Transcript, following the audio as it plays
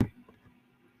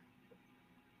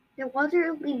The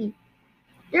Water Lily.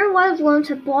 There was once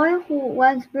a boy who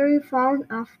was very fond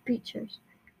of pictures.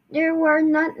 There were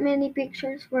not many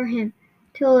pictures for him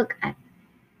to look at,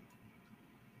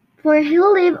 for he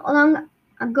lived long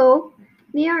ago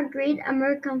near a great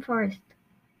American forest.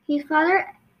 His father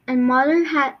and mother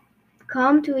had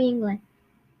come to England,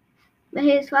 but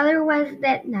his father was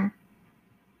dead now.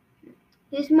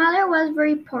 His mother was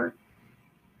very poor,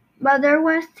 but there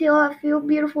were still a few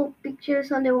beautiful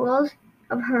pictures on the walls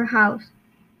of her house.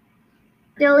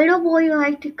 The little boy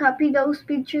liked to copy those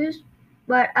pictures,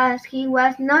 but as he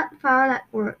was not found at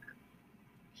work,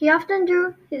 he often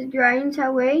threw his drawings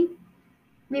away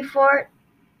before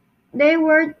they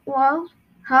were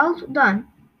half done.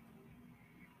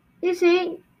 He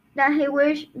said that he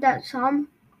wished that some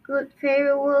good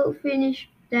fairy would finish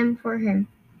them for him.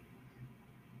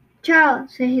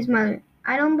 "Child," said his mother,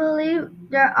 "I don't believe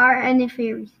there are any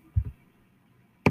fairies."